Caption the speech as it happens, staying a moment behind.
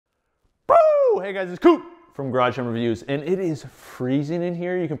Hey guys, it's Coop from Garage Gym Reviews, and it is freezing in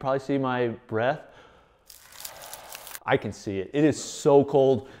here. You can probably see my breath. I can see it. It is so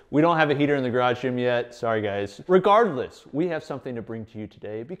cold. We don't have a heater in the garage gym yet. Sorry guys. Regardless, we have something to bring to you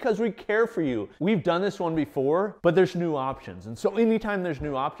today because we care for you. We've done this one before, but there's new options. And so anytime there's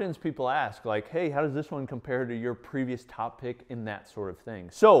new options, people ask like, hey, how does this one compare to your previous top pick and that sort of thing?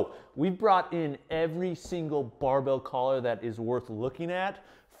 So we've brought in every single barbell collar that is worth looking at,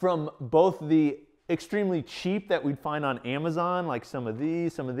 from both the extremely cheap that we'd find on Amazon, like some of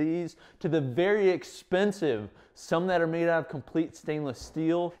these, to the very expensive, some that are made out of complete stainless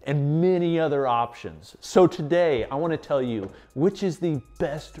steel, and many other options. So today, I want to tell you which is the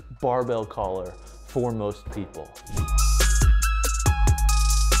best barbell collar for most people.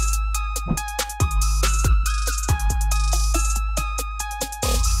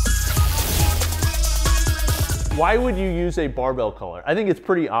 Why would you use a barbell collar? I think it's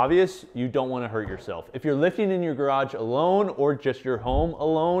pretty obvious. You don't want to hurt yourself. If you're lifting in your garage alone or just your home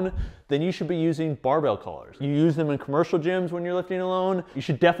alone, then you should be using barbell collars. You use them in commercial gyms when you're lifting alone. You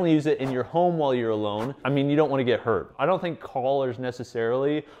should definitely use it in your home while you're alone. I mean, you don't want to get hurt. I don't think collars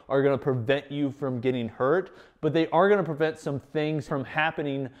necessarily are going to prevent you from getting hurt, but they are going to prevent some things from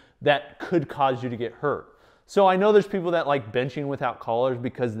happening that could cause you to get hurt. So I know there's people that like benching without collars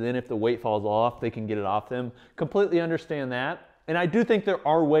because then if the weight falls off, they can get it off them. Completely understand that. And I do think there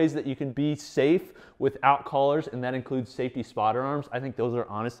are ways that you can be safe without collars, and that includes safety spotter arms. I think those are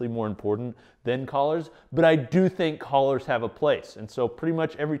honestly more important than collars, but I do think collars have a place. And so pretty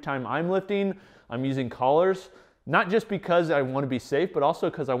much every time I'm lifting, I'm using collars. Not just because I want to be safe, but also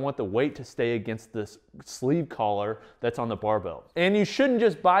because I want the weight to stay against this sleeve collar that's on the barbell. And you shouldn't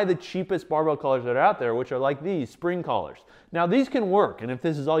just buy the cheapest barbell collars that are out there, which are like these spring collars. Now these can work, and if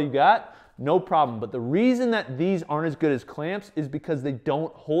this is all you got, no problem. But the reason that these aren't as good as clamps is because they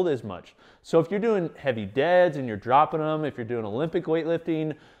don't hold as much. So if you're doing heavy deads and you're dropping them, if you're doing Olympic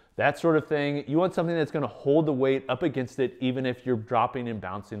weightlifting, that sort of thing, you want something that's going to hold the weight up against it even if you're dropping and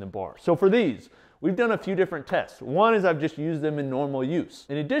bouncing the bar. So for these, we've done a few different tests. One is I've just used them in normal use.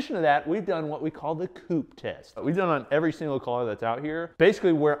 In addition to that, we've done what we call the Coop test. We've done on every single collar that's out here.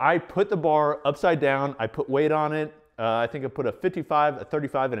 Basically where I put the bar upside down, I put weight on it. I think I put a 55, a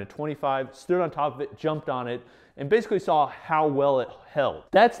 35, and a 25, stood on top of it, jumped on it, and basically saw how well it held.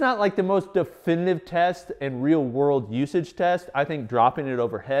 That's not like the most definitive test and real world usage test. I think dropping it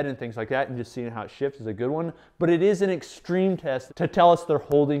overhead and things like that and just seeing how it shifts is a good one, but it is an extreme test to tell us their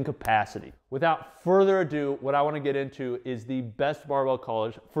holding capacity. Without further ado, what I want to get into is the best barbell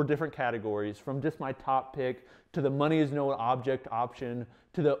collars for different categories, from just my top pick to the money is no object option,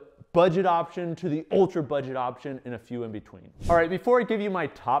 to the budget option, to the ultra budget option, and a few in between. All right, before I give you my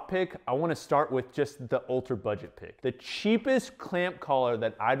top pick, I want to start with just the ultra budget pick. The cheapest clamp collar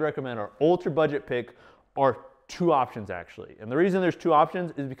that I'd recommend, our ultra budget pick, are two options actually. And the reason there's two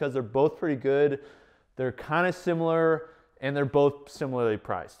options is because they're both pretty good, they're kind of similar, and they're both similarly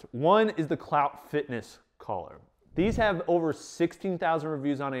priced. One is the Clout Fitness collar. These have over 16,000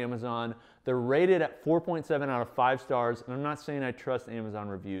 reviews on Amazon. They're rated at 4.7 out of 5 stars, and I'm not saying I trust Amazon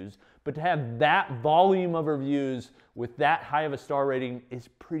reviews, but to have that volume of reviews with that high of a star rating is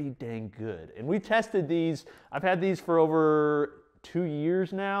pretty dang good. And we tested these. I've had these for over 2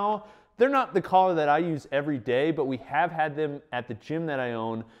 years now. They're not the collar that I use every day, but we have had them at the gym that I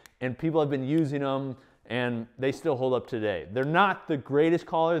own, and people have been using them, and they still hold up today. They're not the greatest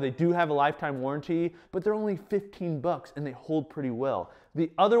collar. They do have a lifetime warranty, but they're only 15 bucks and they hold pretty well. The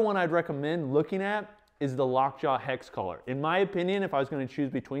other one I'd recommend looking at is the Lockjaw Hex collar. In my opinion, if I was going to choose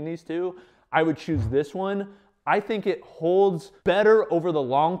between these two, I would choose this one. I think it holds better over the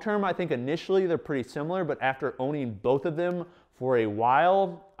long term. I think initially they're pretty similar, but after owning both of them for a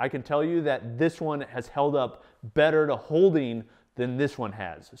while, I can tell you that this one has held up better to holding than this one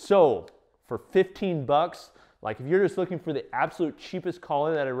has. So for 15 bucks, like if you're just looking for the absolute cheapest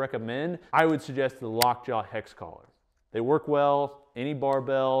collar that I recommend, I would suggest the Lockjaw Hex collar. They work well, any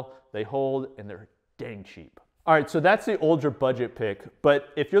barbell, they hold, and they're dang cheap. All right, so that's the ultra budget pick, but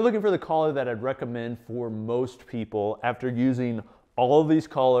if you're looking for the collar that I'd recommend for most people after using all of these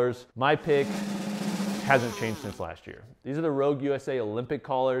collars, my pick hasn't changed since last year. These are the Rogue USA Olympic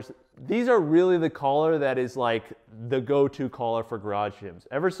collars. These are really the collar that is like the go-to collar for garage gyms.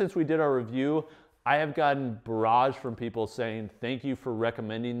 Ever since we did our review, I have gotten barrage from people saying, thank you for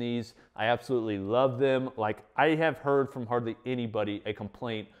recommending these. I absolutely love them. Like, I have heard from hardly anybody a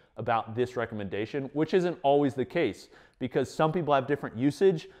complaint about this recommendation, which isn't always the case because some people have different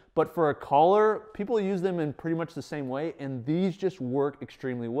usage, but for a collar, people use them in pretty much the same way, and these just work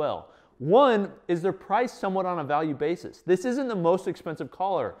extremely well. One is they're priced somewhat on a value basis. This isn't the most expensive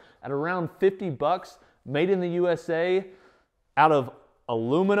collar at around 50 bucks, made in the USA, out of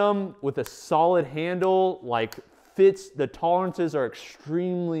aluminum with a solid handle, like fits, the tolerances are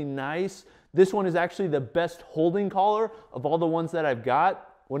extremely nice. This one is actually the best holding collar of all the ones that I've got.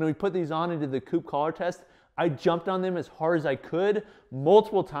 When we put these on into the Coupe collar test, I jumped on them as hard as I could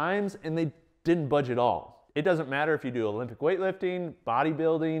multiple times and they didn't budge at all. It doesn't matter if you do Olympic weightlifting,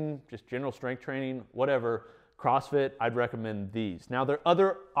 bodybuilding, just general strength training, whatever, CrossFit, I'd recommend these. Now there are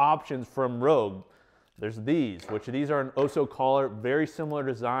other options from Rogue. There's these, which these are an Oso collar, very similar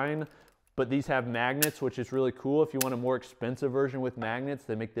design, but these have magnets, which is really cool. If you want a more expensive version with magnets,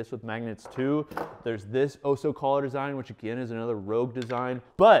 they make this with magnets too. There's this Oso collar design, which again is another Rogue design.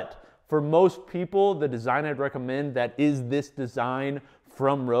 But for most people, the design I'd recommend that is this design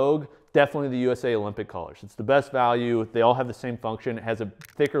from Rogue, definitely the USA Olympic collars. It's the best value. They all have the same function. It has a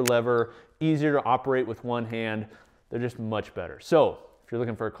thicker lever, easier to operate with one hand. They're just much better. So if you're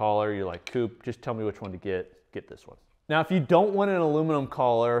looking for a collar, you're like, Coupe, just tell me which one to get this one. Now, if you don't want an aluminum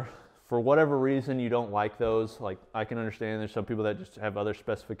collar, for whatever reason you don't like those, like I can understand there's some people that just have other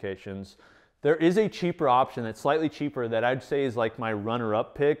specifications. There is a cheaper option that's slightly cheaper that I'd say is like my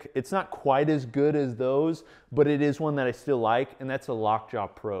runner-up pick. It's not quite as good as those, but it is one that I still like, and that's a Lockjaw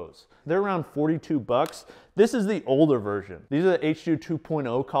Pros. They're around 42 bucks. This is the older version. These are the H2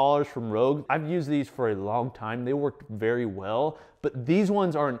 2.0 collars from Rogue. I've used these for a long time. They worked very well, but these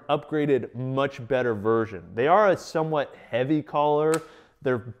ones are an upgraded, much better version. They are a somewhat heavy collar.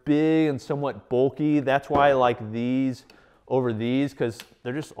 They're big and somewhat bulky. That's why I like these over these, because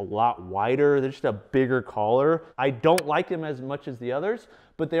they're just a lot wider. They're just a bigger collar. I don't like them as much as the others,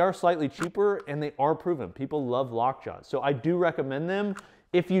 but they are slightly cheaper and they are proven. People love Lockjaws. So I do recommend them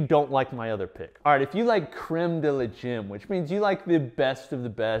if you don't like my other pick. All right, if you like creme de la gym, which means you like the best of the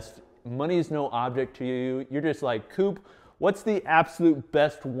best, money is no object to you, you're just like, Coupe, what's the absolute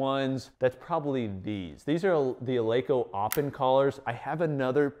best ones? That's probably these. These are the Eleiko Oppen collars. I have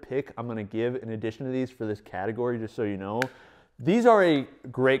another pick I'm gonna give in addition to these for this category, just so you know. These are a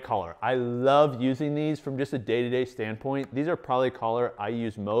great collar. I love using these from just a day-to-day standpoint. These are probably a collar I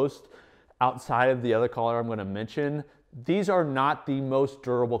use most outside of the other collar I'm gonna mention. These are not the most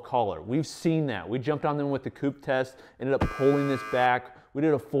durable collar. We've seen that. We jumped on them with the Coupe test, ended up pulling this back. We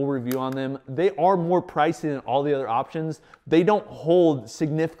did a full review on them. They are more pricey than all the other options. They don't hold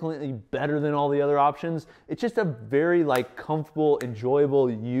significantly better than all the other options. It's just a very like comfortable, enjoyable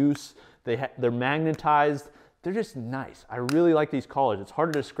use. They're magnetized. They're just nice. I really like these collars. It's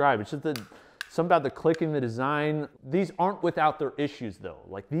hard to describe. It's just something about the clicking, the design. These aren't without their issues though.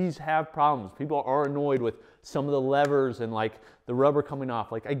 Like these have problems. People are annoyed with some of the levers and like the rubber coming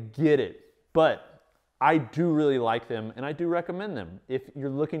off. Like I get it, but I do really like them and I do recommend them if you're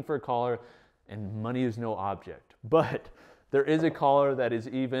looking for a collar and money is no object. But there is a collar that is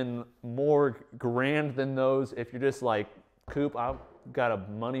even more grand than those. If you're just like, Coupe, I've got a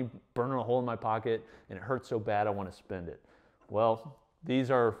money burning a hole in my pocket and it hurts so bad I want to spend it. Well,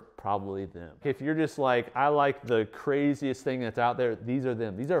 these are probably them. If you're just like, I like the craziest thing that's out there, these are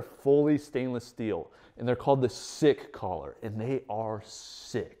them. These are fully stainless steel and they're called the Sick collar and they are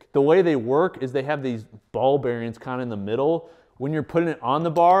sick. The way they work is they have these ball bearings kind of in the middle. When you're putting it on the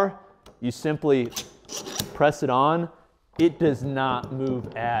bar, you simply press it on. It does not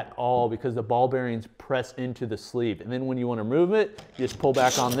move at all because the ball bearings press into the sleeve. And then when you want to remove it, you just pull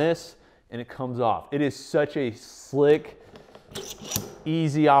back on this and it comes off. It is such a slick,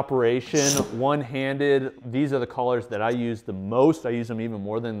 easy operation, one-handed. These are the collars that I use the most. I use them even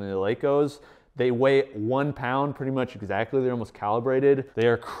more than the Eleikos. They weigh 1 pound, pretty much exactly. They're almost calibrated. They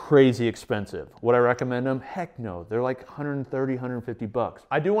are crazy expensive. Would I recommend them? Heck no. They're like 130, 150 bucks.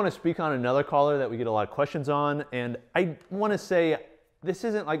 I do want to speak on another collar that we get a lot of questions on, and I want to say this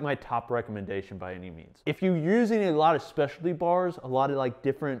isn't like my top recommendation by any means. If you're using a lot of specialty bars, a lot of like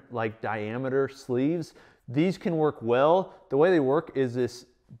different like diameter sleeves, these can work well. The way they work is this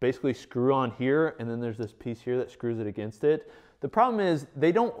basically screw on here, and then there's this piece here that screws it against it. The problem is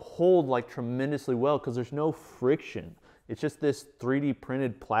they don't hold like tremendously well because there's no friction. It's just this 3D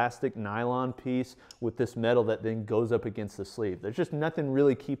printed plastic nylon piece with this metal that then goes up against the sleeve. There's just nothing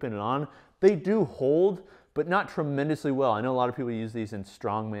really keeping it on. They do hold, but not tremendously well. I know a lot of people use these in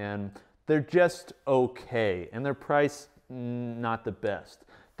strongman. They're just okay, and their price, not the best.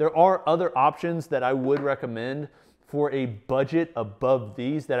 There are other options that I would recommend for a budget above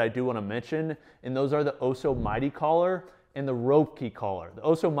these that I do want to mention, and those are the Oso Mighty Collar and the Rope Key collar. The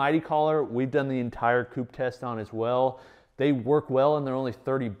Oso Mighty collar, we've done the entire Coupe test on as well. They work well and they're only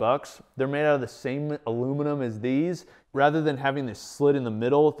 30 bucks. They're made out of the same aluminum as these. rather than having this slit in the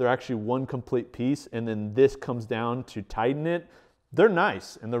middle, they're actually one complete piece, and then this comes down to tighten it. They're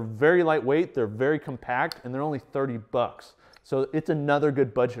nice, and they're very lightweight, they're very compact, and they're only 30 bucks. So it's another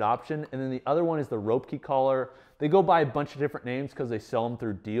good budget option. And then the other one is the rope key collar. They go by a bunch of different names because they sell them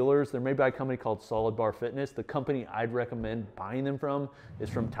through dealers. They're made by a company called Solid Bar Fitness. The company I'd recommend buying them from is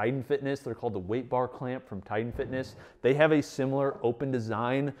from Titan Fitness. They're called the Weight Bar Clamp from Titan Fitness. They have a similar open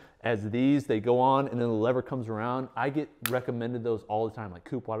design as these. They go on and then the lever comes around. I get recommended those all the time. Like,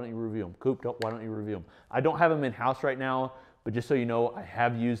 Coop, why don't you review them? Coop, why don't you review them? I don't have them in-house right now, but just so you know, I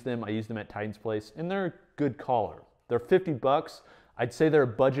have used them. I use them at Titan's place, and they're a good collar. They're 50 bucks. I'd say they're a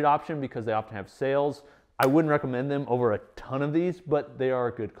budget option because they often have sales. I wouldn't recommend them over a ton of these, but they are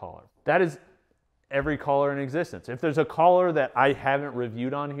a good collar. That is every collar in existence. If there's a collar that I haven't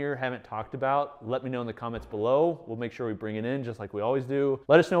reviewed on here, haven't talked about, let me know in the comments below. We'll make sure we bring it in just like we always do.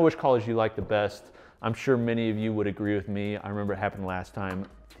 Let us know which collars you like the best. I'm sure many of you would agree with me. I remember it happened last time.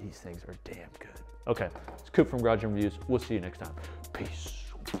 These things are damn good. Okay, it's Coop from Garage Reviews. We'll see you next time. Peace.